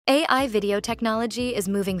AI video technology is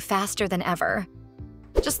moving faster than ever.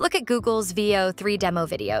 Just look at Google's VO 3 demo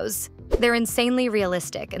videos. They're insanely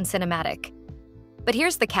realistic and cinematic. But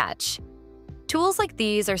here's the catch. Tools like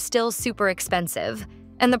these are still super expensive,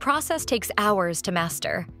 and the process takes hours to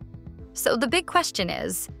master. So the big question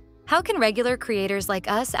is, how can regular creators like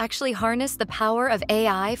us actually harness the power of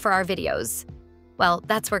AI for our videos? Well,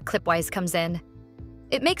 that's where Clipwise comes in.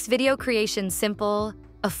 It makes video creation simple,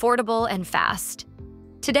 affordable, and fast.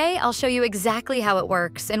 Today, I'll show you exactly how it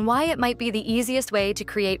works and why it might be the easiest way to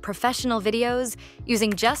create professional videos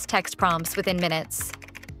using just text prompts within minutes.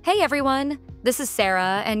 Hey everyone, this is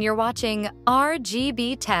Sarah, and you're watching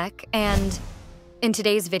RGBtech, and in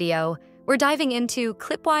today's video, we're diving into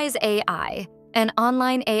Clipwise AI, an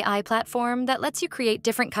online AI platform that lets you create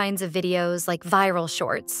different kinds of videos like viral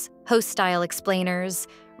shorts, host-style explainers,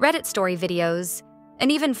 Reddit story videos,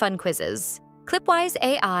 and even fun quizzes. Clipwise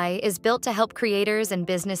AI is built to help creators and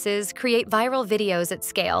businesses create viral videos at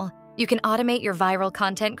scale. You can automate your viral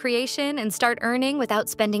content creation and start earning without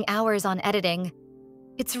spending hours on editing.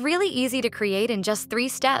 It's really easy to create in just 3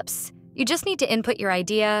 steps. You just need to input your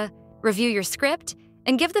idea, review your script,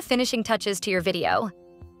 and give the finishing touches to your video.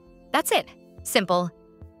 That's it. Simple.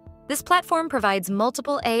 This platform provides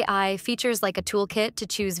multiple AI features like a toolkit to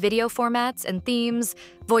choose video formats and themes,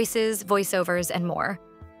 voices, voiceovers, and more.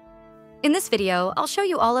 In this video, I'll show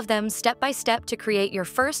you all of them step by step to create your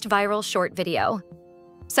first viral short video.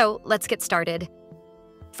 So let's get started.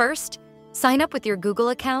 First, sign up with your Google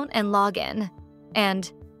account and log in.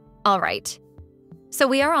 And, all right. So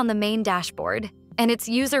we are on the main dashboard, and it's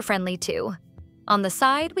user-friendly too. On the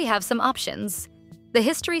side, we have some options. The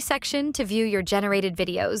history section to view your generated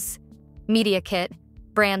videos. Media kit,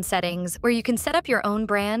 brand settings, where you can set up your own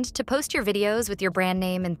brand to post your videos with your brand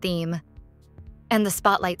name and theme. And the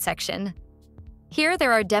spotlight section. Here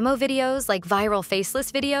there are demo videos like viral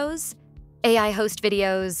faceless videos, AI host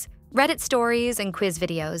videos, Reddit stories, and quiz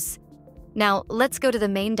videos. Now let's go to the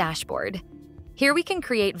main dashboard. Here we can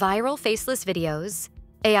create viral faceless videos,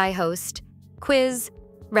 AI host, quiz,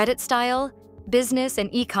 Reddit style, business, and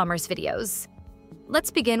e-commerce videos.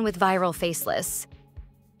 Let's begin with viral faceless.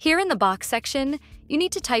 Here in the box section, you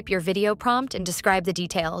need to type your video prompt and describe the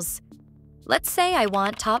details. Let's say I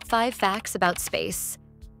want top 5 facts about space.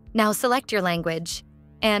 Now select your language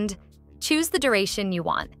and choose the duration you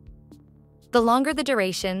want. The longer the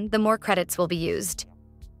duration, the more credits will be used.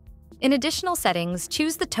 In additional settings,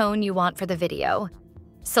 choose the tone you want for the video.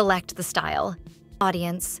 Select the style,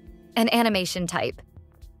 audience, and animation type.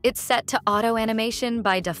 It's set to auto animation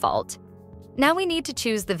by default. Now we need to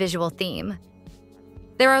choose the visual theme.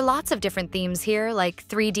 There are lots of different themes here like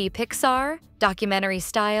 3D Pixar, documentary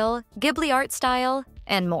style, Ghibli art style,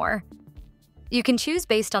 and more. You can choose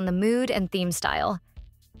based on the mood and theme style.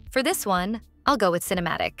 For this one, I'll go with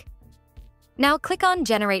cinematic. Now click on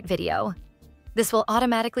Generate Video. This will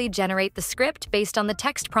automatically generate the script based on the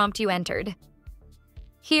text prompt you entered.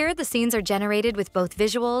 Here, the scenes are generated with both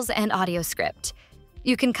visuals and audio script.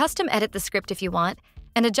 You can custom edit the script if you want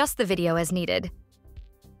and adjust the video as needed.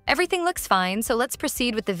 Everything looks fine, so let's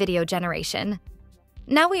proceed with the video generation.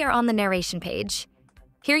 Now we are on the narration page.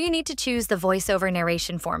 Here you need to choose the voiceover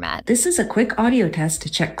narration format. This is a quick audio test to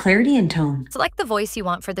check clarity and tone. Select the voice you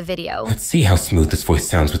want for the video. Let's see how smooth this voice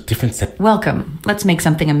sounds with different set. Welcome. Let's make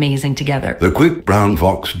something amazing together. The quick brown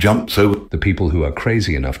fox jumps over the people who are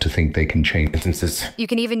crazy enough to think they can change Instances. You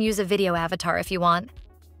can even use a video avatar if you want.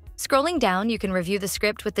 Scrolling down, you can review the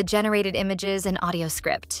script with the generated images and audio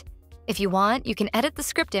script. If you want, you can edit the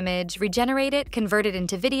script image, regenerate it, convert it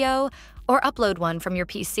into video, or upload one from your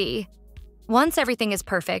PC. Once everything is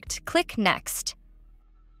perfect, click Next.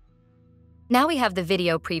 Now we have the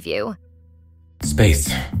video preview.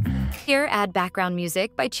 Space. Here, add background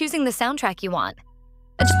music by choosing the soundtrack you want.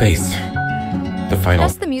 Space. The final.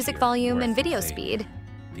 Adjust the music volume and video speed.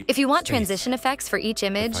 If you want transition effects for each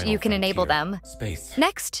image, you can enable them. Space.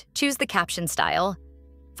 Next, choose the caption style,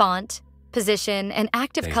 font, position, and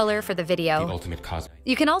active color for the The video. ultimate cause.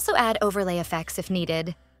 You can also add overlay effects if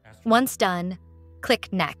needed. Once done, click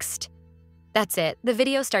Next. That's it, the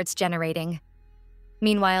video starts generating.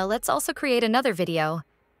 Meanwhile, let's also create another video,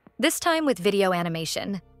 this time with video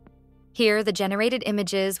animation. Here, the generated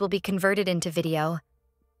images will be converted into video.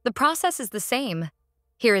 The process is the same.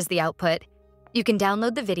 Here is the output. You can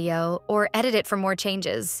download the video or edit it for more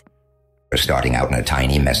changes. Starting out in a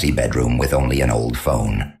tiny, messy bedroom with only an old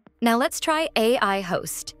phone. Now let's try AI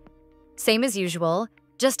host. Same as usual,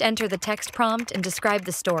 just enter the text prompt and describe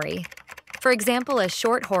the story. For example, a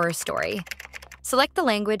short horror story. Select the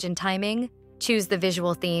language and timing, choose the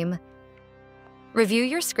visual theme. Review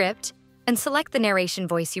your script, and select the narration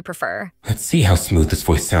voice you prefer. Let's see how smooth this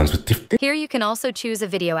voice sounds with different... Here you can also choose a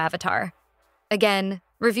video avatar. Again,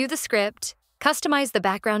 review the script, customize the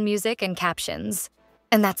background music and captions,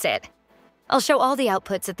 and that's it. I'll show all the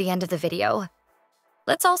outputs at the end of the video.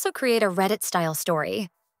 Let's also create a Reddit-style story.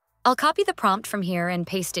 I'll copy the prompt from here and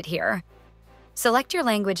paste it here. Select your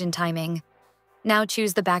language and timing. Now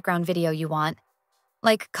choose the background video you want,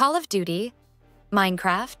 like Call of Duty,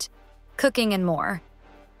 Minecraft, cooking, and more.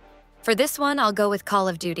 For this one, I'll go with Call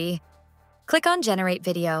of Duty. Click on Generate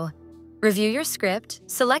Video. Review your script,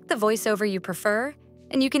 select the voiceover you prefer,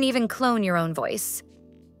 and you can even clone your own voice.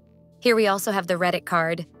 Here we also have the Reddit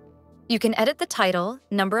card. You can edit the title,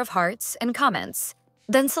 number of hearts, and comments,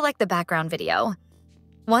 then select the background video.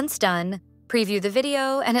 Once done, preview the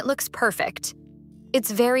video and it looks perfect.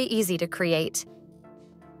 It's very easy to create.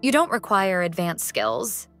 You don't require advanced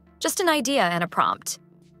skills, just an idea and a prompt.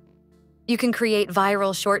 You can create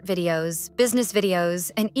viral short videos, business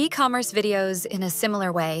videos, and e-commerce videos in a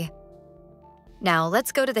similar way. Now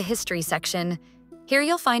let's go to the history section. Here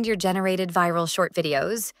you'll find your generated viral short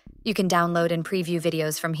videos. You can download and preview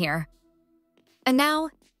videos from here. And now,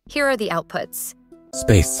 here are the outputs.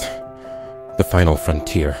 Space. The final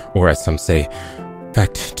frontier, or as some say,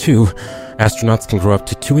 Fact 2, astronauts can grow up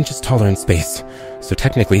to 2 inches taller in space. So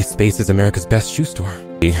technically, space is America's best shoe store.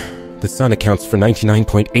 The sun accounts for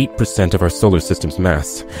 99.8% of our solar system's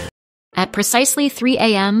mass. At precisely 3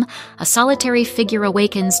 a.m., a solitary figure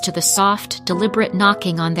awakens to the soft, deliberate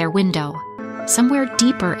knocking on their window, somewhere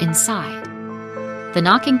deeper inside. The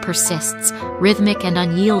knocking persists, rhythmic and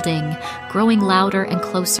unyielding, growing louder and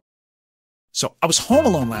closer. So I was home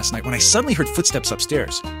alone last night when I suddenly heard footsteps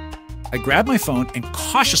upstairs. I grabbed my phone and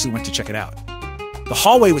cautiously went to check it out. The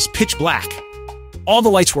hallway was pitch black. All the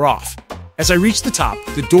lights were off. As I reached the top,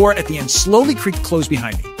 the door at the end slowly creaked closed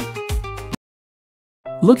behind me.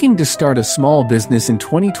 Looking to start a small business in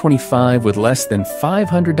 2025 with less than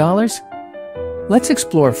 $500? Let's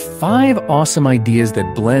explore 5 awesome ideas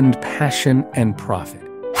that blend passion and profit.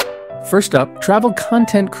 First up, travel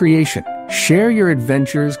content creation. Share your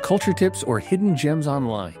adventures, culture tips, or hidden gems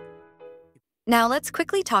online. Now let's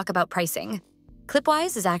quickly talk about pricing.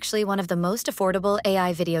 Clipwise is actually one of the most affordable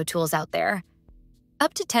AI video tools out there.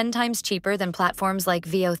 Up to 10 times cheaper than platforms like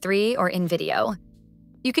VO3 or InVideo.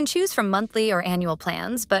 You can choose from monthly or annual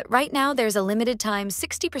plans, but right now there's a limited time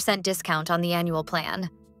 60% discount on the annual plan.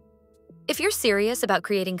 If you're serious about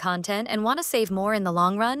creating content and want to save more in the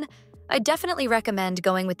long run, I definitely recommend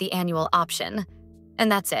going with the annual option.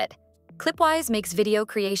 And that's it. Clipwise makes video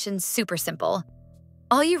creation super simple.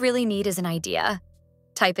 All you really need is an idea.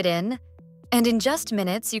 Type it in, and in just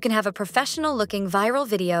minutes, you can have a professional-looking viral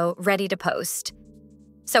video ready to post.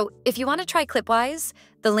 So if you want to try Clipwise,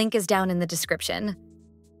 the link is down in the description.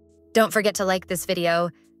 Don't forget to like this video,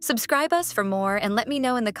 subscribe us for more, and let me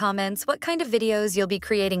know in the comments what kind of videos you'll be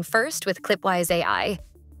creating first with Clipwise AI.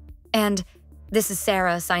 And this is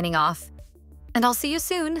Sarah signing off. And I'll see you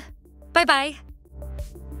soon. Bye-bye.